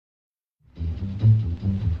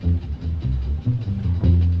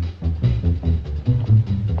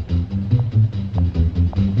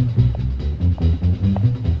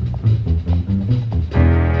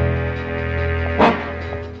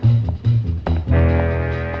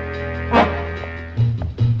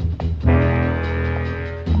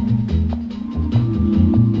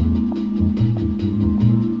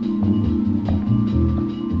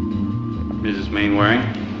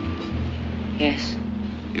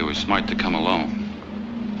it was smart to come alone.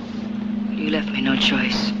 You left me no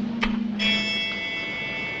choice.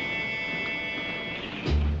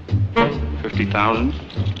 50,000?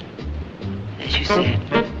 As you said,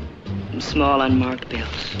 in small unmarked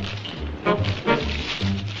bills.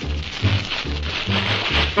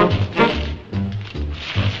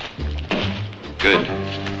 Good.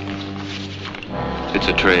 It's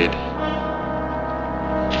a trade.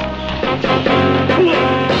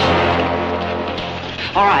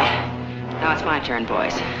 All right. Now it's my turn,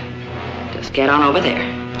 boys. Just get on over there.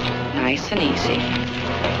 Nice and easy.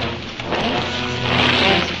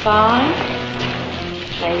 That's fine.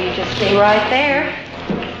 Now you just stay right there.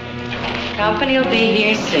 Company will be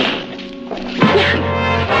here soon.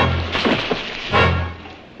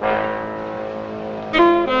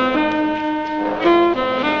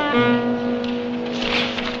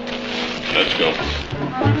 Let's go.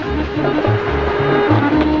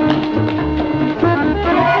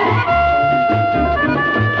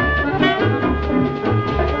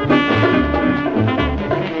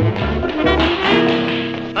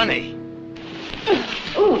 Honey.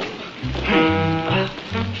 Ooh.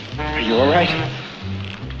 Are you all right?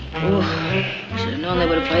 Ooh. Should have known they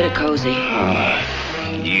would have played it cozy.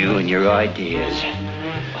 You and your ideas.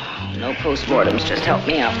 No postmortems, just help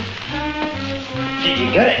me out. Did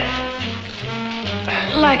you get it?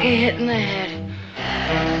 Like a hit in the head.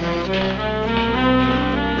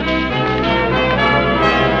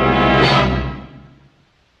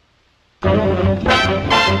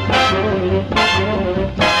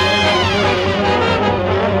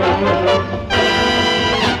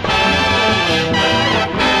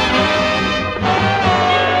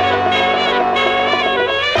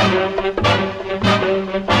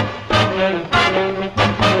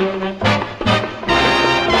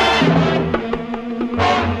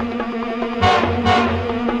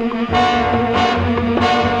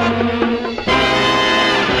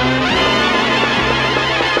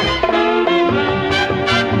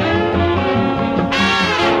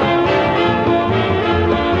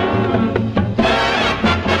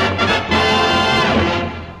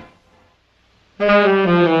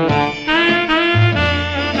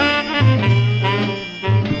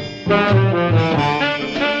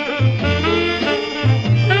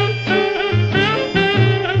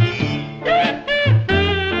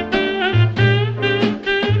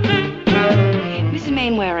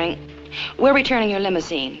 We're returning your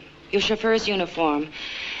limousine, your chauffeur's uniform,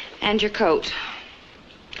 and your coat.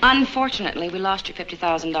 Unfortunately, we lost your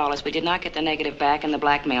 $50,000. We did not get the negative back, and the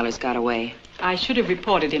blackmailers got away. I should have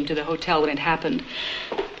reported him to the hotel when it happened.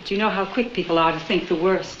 But you know how quick people are to think the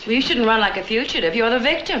worst. Well, you shouldn't run like a fugitive. You're the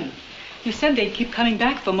victim. You said they'd keep coming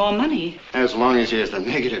back for more money. As long as he has the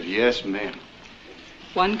negative, yes, ma'am.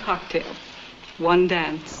 One cocktail, one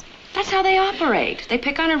dance. That's how they operate. They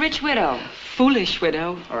pick on a rich widow. Foolish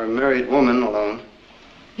widow. Or a married woman alone.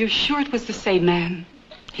 You're sure it was the same man?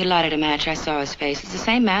 He lighted a match. I saw his face. It's the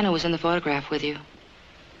same man who was in the photograph with you.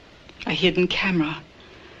 A hidden camera.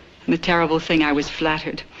 And the terrible thing, I was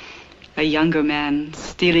flattered. A younger man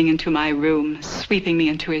stealing into my room, sweeping me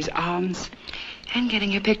into his arms. And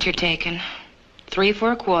getting your picture taken. 3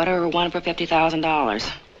 for a quarter or 1 for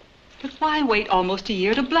 $50,000. But why wait almost a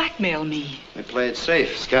year to blackmail me? They play it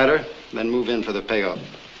safe, scatter, then move in for the payoff.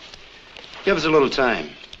 Give us a little time.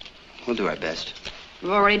 We'll do our best. We've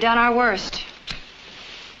already done our worst.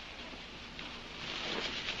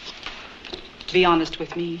 Be honest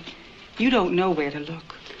with me. You don't know where to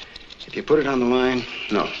look. If you put it on the line,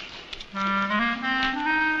 no.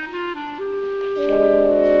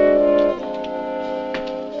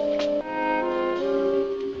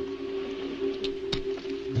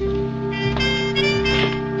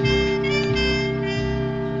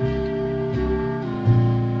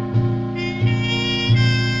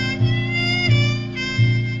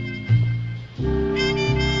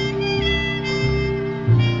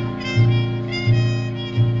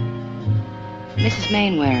 Mrs.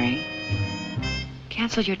 Mainwaring,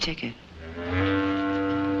 cancel your ticket.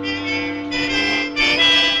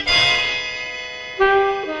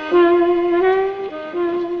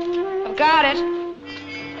 I've got it.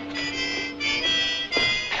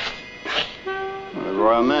 The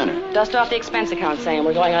Royal Manor. Dust off the expense account, Sam.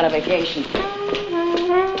 We're going on a vacation.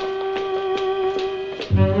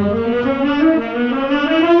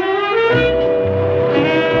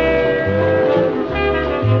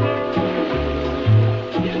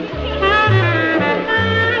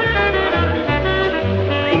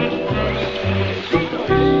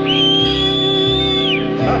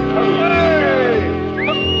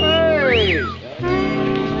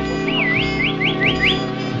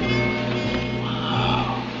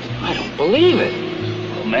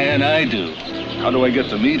 man, I do. How do I get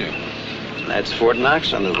to meet him? That's Fort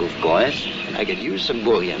Knox on the roof, boys. I could use some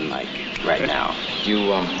bullion, like, right now.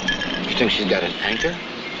 You think she's got an anchor?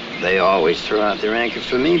 They always throw out their anchor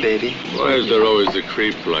for me, baby. Why is there always a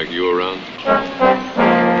creep like you around?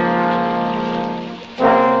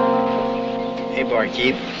 Hey,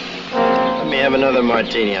 barkeep. Let me have another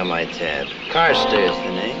martini on my tab. Carstairs,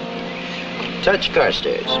 the name. Touch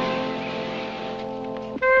Carstairs.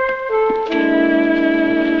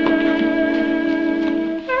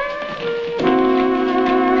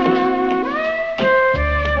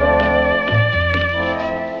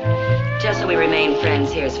 Just so we remain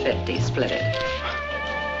friends, here's 50. Split it.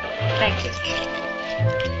 Thank you.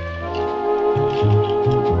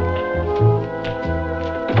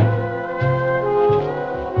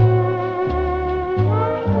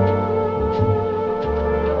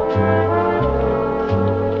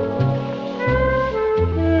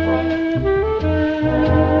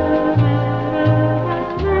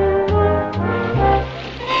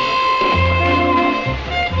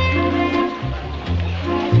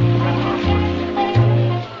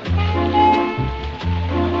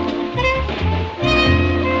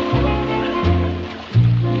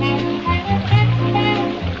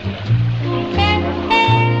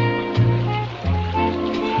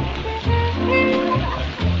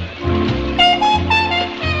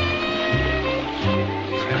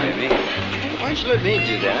 Let me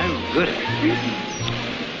do that. I'm good at it.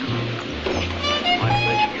 My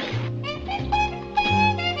pleasure.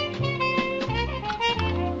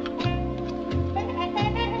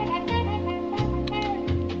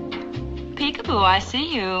 Peekaboo, I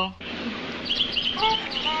see you.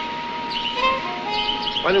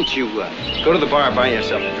 Why don't you go to the bar and buy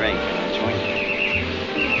yourself a drink and I'll join you.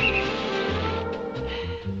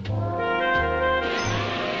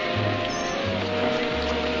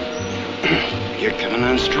 You're coming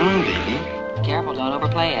on strong, baby. Careful, don't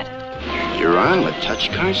overplay it. You're on with Touch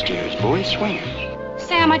Carstairs, boy swinger.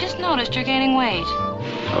 Sam, I just noticed you're gaining weight.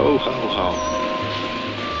 Ho, ho, ho.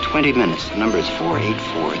 20 minutes. The number is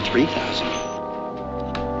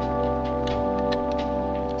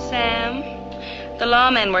 484-3000. Sam, the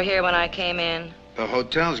lawmen were here when I came in. The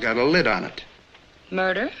hotel's got a lid on it.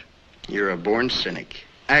 Murder? You're a born cynic.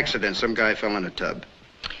 Accident, some guy fell in a tub.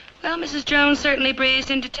 Well, Mrs. Jones certainly breezed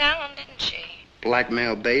into town, didn't she?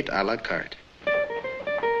 Blackmail bait a la carte.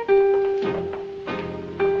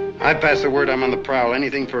 I pass the word I'm on the prowl.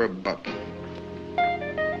 Anything for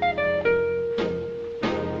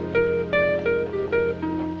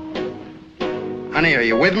 $1. Honey, are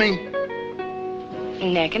you with me?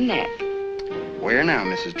 Neck and neck. Where now,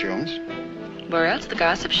 Mrs. Jones? Where else? The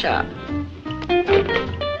gossip shop.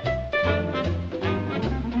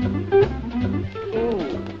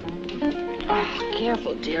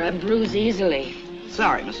 Careful, dear. I bruise easily.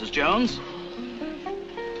 Sorry, Mrs. Jones.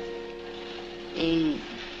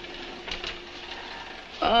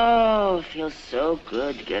 Oh, it feels so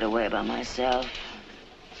good to get away by myself.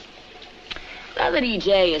 Now that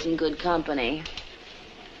E.J. isn't good company.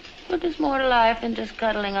 But there's more to life than just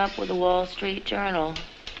cuddling up with the Wall Street Journal.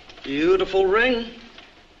 Beautiful ring.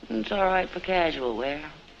 It's all right for casual wear.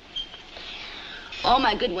 All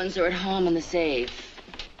my good ones are at home in the safe.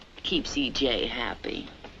 Keeps E.J. happy.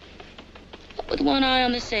 With one eye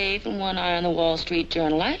on the safe and one eye on the Wall Street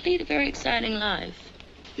Journal, I lead a very exciting life.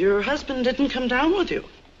 Your husband didn't come down with you.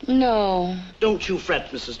 No. Don't you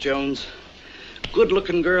fret, Mrs. Jones.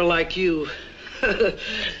 Good-looking girl like you.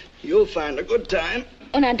 You'll find a good time.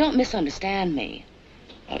 Oh, now, don't misunderstand me.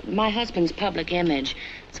 My husband's public image.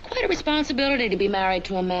 It's quite a responsibility to be married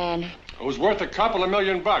to a man. It was worth $2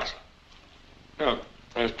 million. Yeah,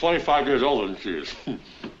 and he's 25 years older than she is.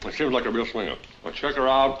 It seems like a real swinger. I'll check her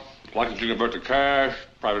out. Like to convert to cash,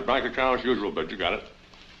 private bank accounts, usual bit. You got it.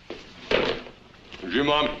 Gee,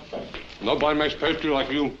 Mom, nobody makes pastry like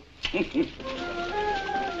you.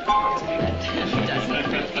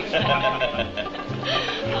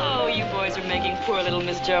 Oh, you boys are making poor little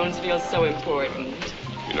Miss Jones feel so important.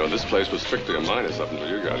 You know, this place was strictly a minus up until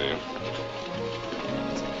you got here.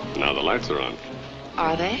 Now the lights are on.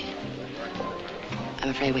 Are they? I'm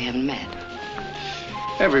afraid we haven't met.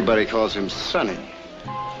 Everybody calls him Sonny.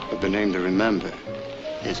 But the name to remember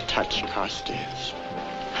is Touch Carstairs.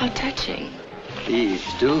 How touching. Please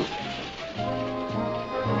do.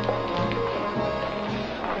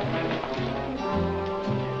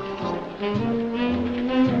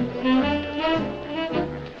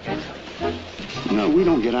 No, we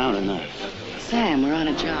don't get out enough. Sam, we're on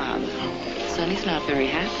a job. Sonny's not very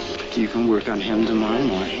happy. You can work on him tomorrow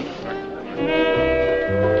morning.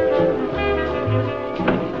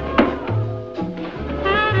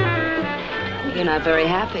 You're not very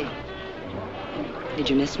happy. Did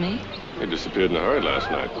you miss me? You disappeared in a hurry last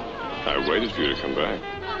night. I waited for you to come back.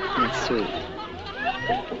 That's sweet.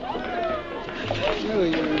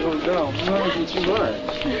 Really, you're a little girl. But you are.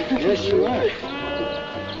 Yes, you are.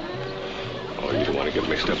 Oh, you don't want to get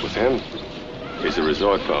mixed up with him. He's a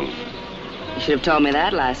resort bum. You should have told me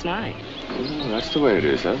that last night. Oh, that's the way it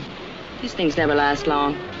is, huh? These things never last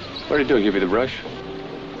long. What did he do, give you the brush?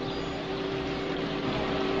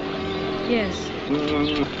 Yes.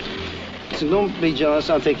 So don't be jealous.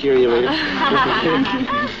 I'll take care of you later.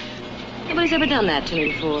 Nobody's ever done that to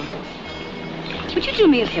me before. Would you do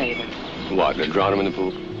me a favor? What, drown him in the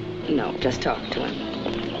pool? No, just talk to him.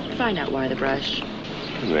 Find out why the brush.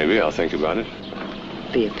 Maybe, I'll think about it.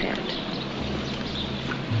 Be a pet.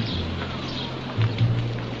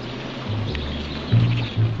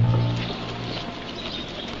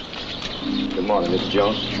 Good morning, Mrs.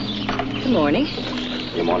 Jones. Good morning.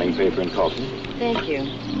 Your morning paper and coffee. Thank you.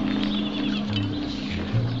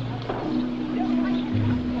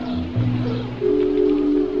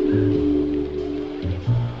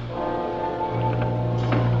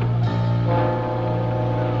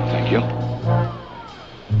 Thank you.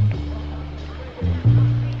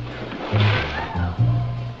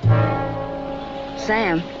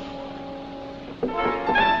 Sam.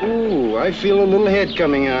 Ooh, I feel a little head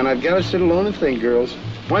coming on. I've got to sit alone and think, girls.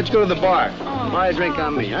 Why don't you go to the bar? Buy a drink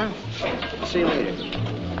on me, huh? See you later.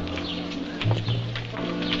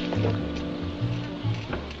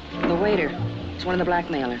 The waiter. He's one of the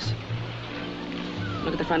blackmailers.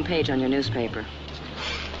 Look at the front page on your newspaper.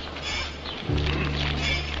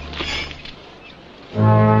 The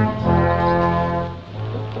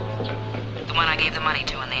one I gave the money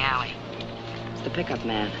to in the alley. It's the pickup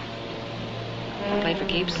man. Played for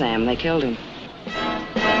keeps, Sam. They killed him.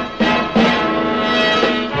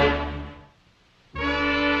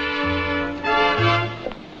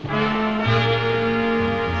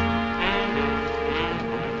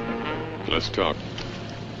 Let's talk.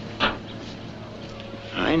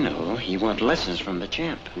 I know. You want lessons from the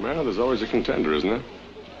champ. Well, there's always a contender, isn't there?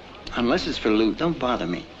 Unless it's for loot, don't bother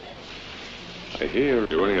me. I hear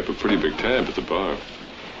you're running up a pretty big tab at the bar.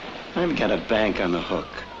 I've got a bank on the hook.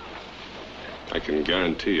 I can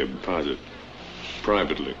guarantee a deposit.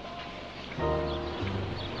 Privately.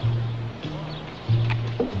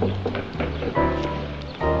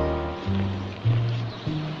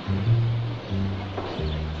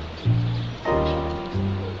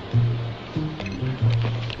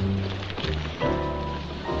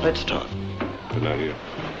 Let's talk. But not here.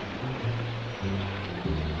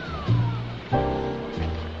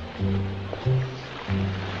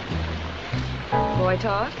 Boy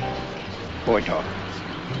talk? Boy talk.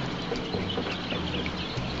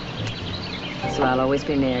 So I'll always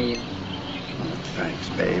be near you. Thanks,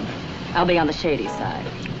 babe. I'll be on the shady side.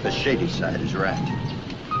 The shady side is right.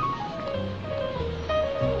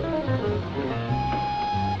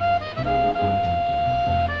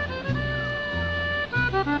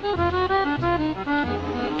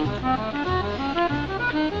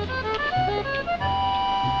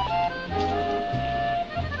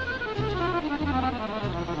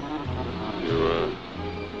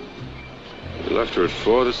 You left her at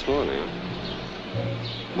 4 this morning, huh?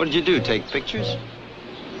 What did you do, take pictures?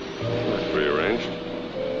 Rearranged?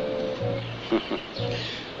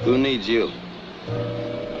 Who needs you?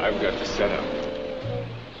 I've got the setup.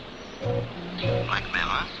 Blackmail,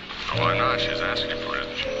 huh? Why not? She's asking for it,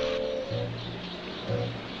 isn't she?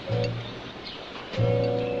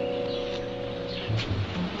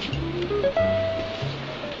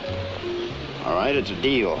 All right, it's a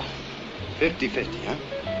deal. 50-50, huh?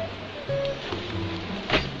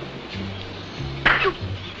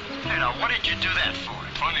 Hey, now, what did you do that for?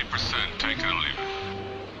 20%, take it or leave it.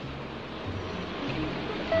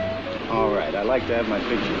 All right, I like to have my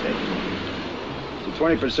picture taken. So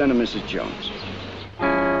 20% of Mrs. Jones.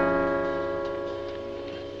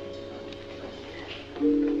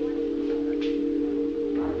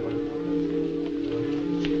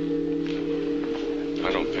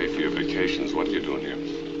 I don't pay for your vacations. What are you doing here?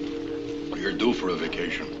 Well, you're due for a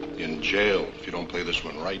vacation. In jail if you don't play this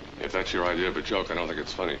one right. If that's your idea of a joke, I don't think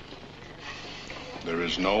it's funny. There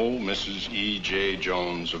is no Mrs. E.J.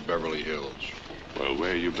 Jones of Beverly Hills. Well,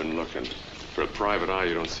 where you been looking? For a private eye,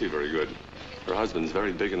 you don't see very good. Her husband's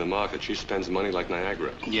very big in the market. She spends money like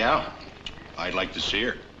Niagara. Yeah, I'd like to see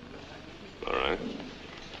her. All right.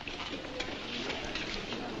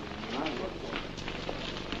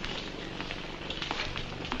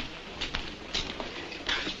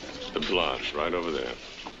 The blonde, right over there.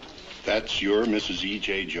 That's your Mrs.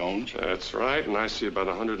 E.J. Jones? That's right, and I see about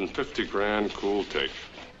 150 grand cool take.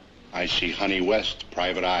 I see Honey West,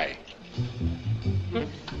 private eye.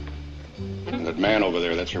 And that man over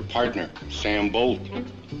there, that's her partner, Sam Bolt.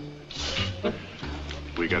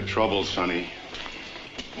 We got trouble, Sonny.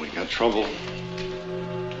 We got trouble.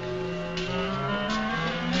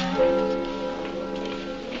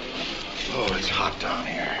 Oh, it's hot down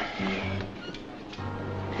here.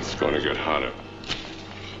 It's going to get hotter.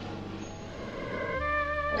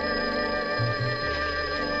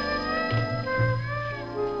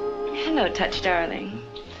 Hello, Touch, darling.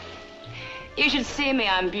 You should see me.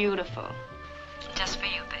 I'm beautiful. Just for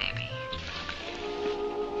you, baby.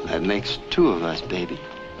 That makes two of us, baby.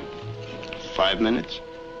 5 minutes.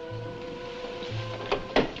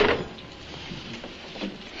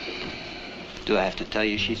 Do I have to tell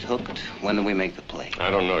you she's hooked? When do we make the play?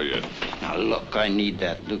 I don't know yet. Now, look, I need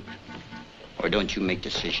that loot. Or don't you make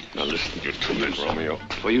decisions? Now, listen, you're 2 minutes, Romeo.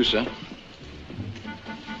 For you, sir.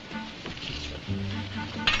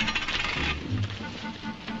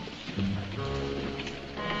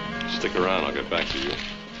 Stick around, I'll get back to you.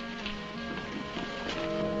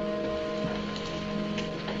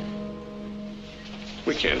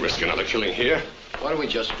 We can't risk another killing here. Why don't we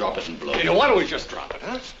just drop it and blow Hey, why don't we just drop it,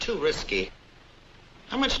 huh? It's too risky.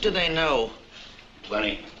 How much do they know?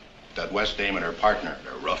 Plenty. That West dame and her partner,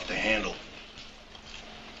 they're rough to handle.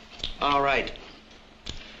 All right.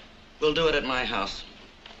 We'll do it at my house.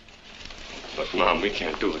 But, Mom, we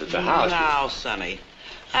can't do it at the house. Now, Sonny,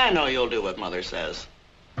 I know you'll do what Mother says.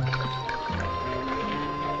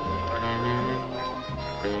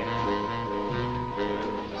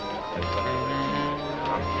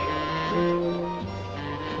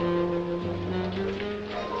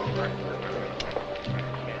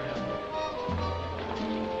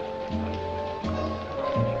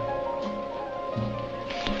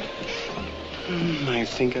 I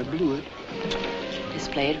think I blew it.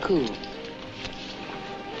 Just play it cool.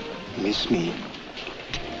 Miss me.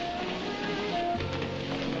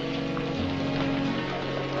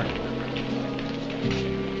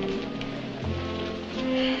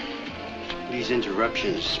 These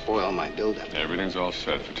interruptions spoil my build-up. Everything's all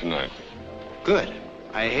set for tonight. Good.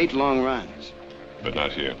 I hate long runs. But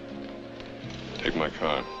not here. Take my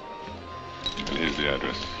car. And here's the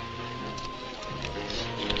address.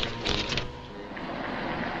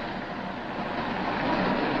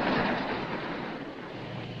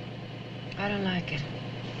 I don't like it.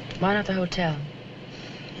 Why not the hotel?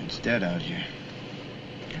 It's dead out here.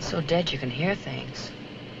 It's so dead you can hear things.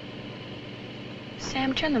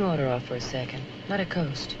 Sam, turn the motor off for a second. Let it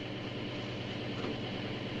coast.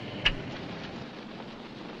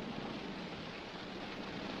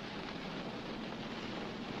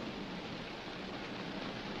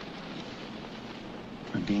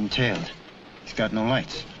 We're being tailed. He's got no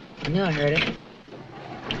lights. I knew I heard it.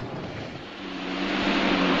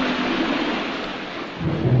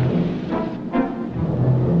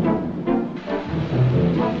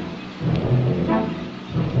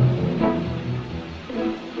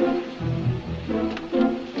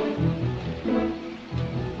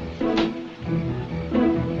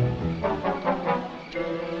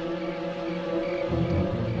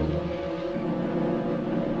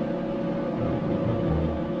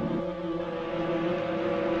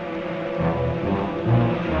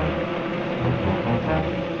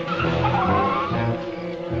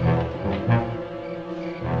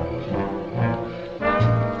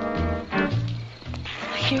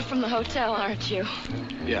 You're from the hotel, aren't you?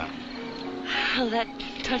 Yeah. Oh, that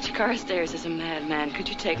Touch Carstairs is a madman. Could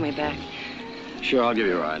you take me back? Sure, I'll give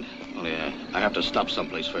you a ride. Only, I have to stop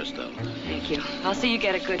someplace first, though. Thank you. I'll see you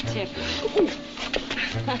get a good tip.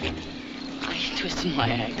 I twisted my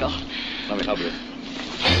ankle. Let me help you.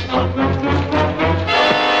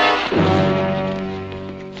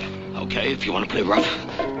 Okay, if you want to play rough.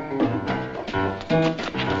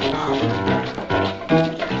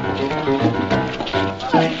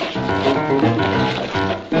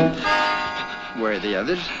 Where are the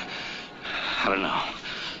others? I don't know.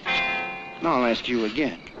 No, I'll ask you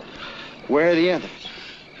again. Where are the others?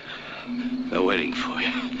 They're waiting for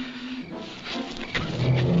you.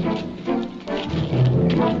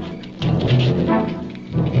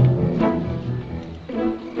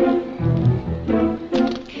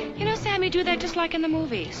 You know, Sam, you do that just like in the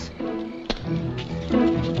movies.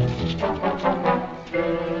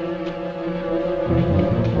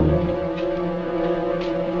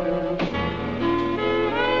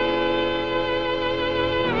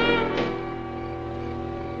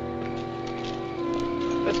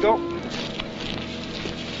 Let's go.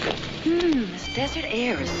 This desert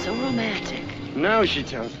air is so romantic. Now she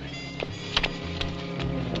tells me.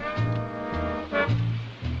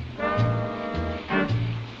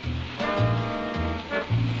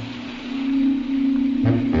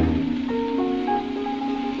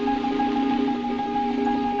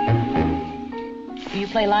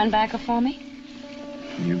 play linebacker for me?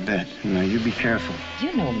 You bet. Now, you be careful.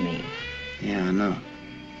 You know me. Yeah, I know.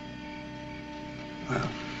 Well,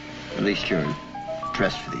 at least you're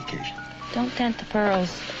dressed for the occasion. Don't dent the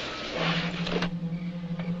pearls.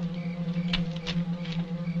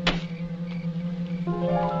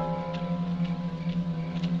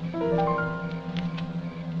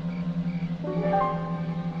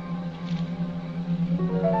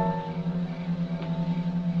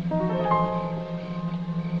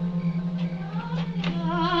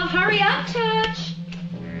 Hurry up, Touch.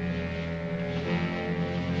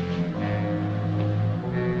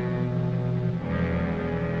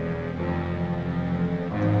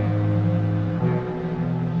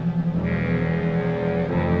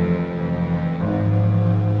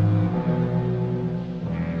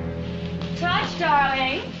 Touch,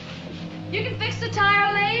 darling. You can fix the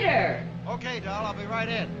tire later. Okay, doll, I'll be right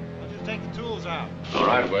in. I'll just take the tools out. All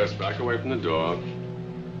right, Wes, back away from the door.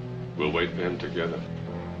 We'll wait for him together.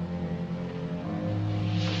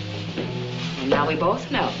 Well, now we both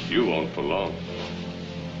know. You won't for long.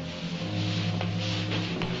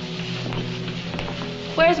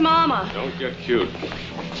 Where's Mama? Don't get cute.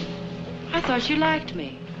 I thought you liked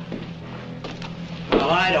me.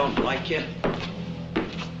 Well, I don't like you.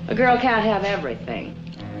 A girl can't have everything.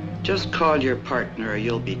 Just call your partner or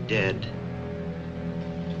you'll be dead.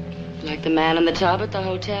 Like the man in the tub at the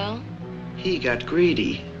hotel? He got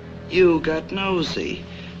greedy. You got nosy.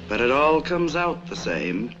 But it all comes out the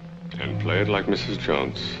same. And play it like Mrs.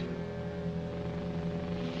 Jones.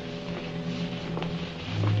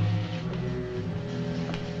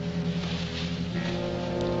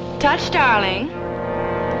 Touch, darling.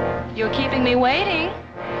 You're keeping me waiting.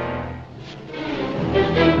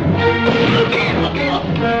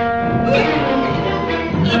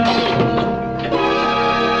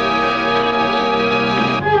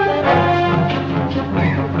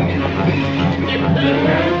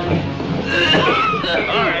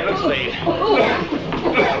 All right, let's leave.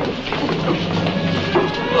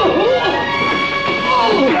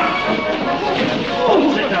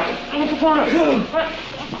 Sit down.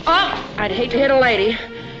 Oh, I'd hate to hit a lady.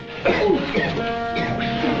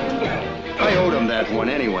 I owed him that one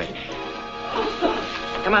anyway.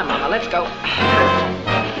 Come on, Mama, let's go.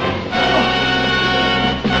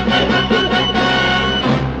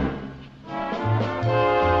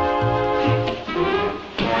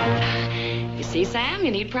 You see, Sam,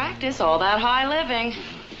 you need practice, all that high living.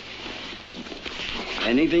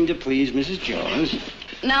 Anything to please Mrs. Jones.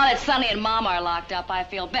 Now that Sonny and Mama are locked up, I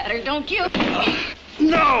feel better, don't you?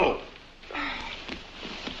 No!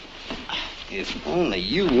 If only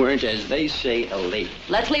you weren't, as they say, a lady.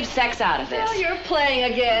 Let's leave sex out of this. Well, you're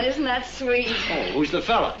playing again. Isn't that sweet? Oh, who's the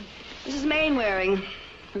fella? This is Mainwaring.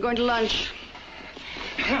 We're going to lunch.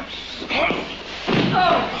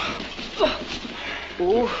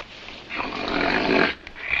 Ooh.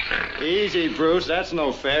 Easy, Bruce. That's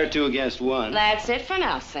no fair. 2 against 1. That's it for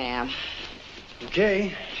now, Sam.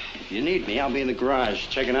 Okay. If you need me, I'll be in the garage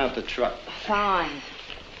checking out the truck. Fine.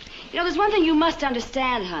 You know, there's one thing you must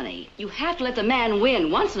understand, honey. You have to let the man win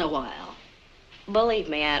once in a while. Believe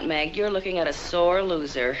me, Aunt Meg, you're looking at a sore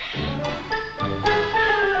loser.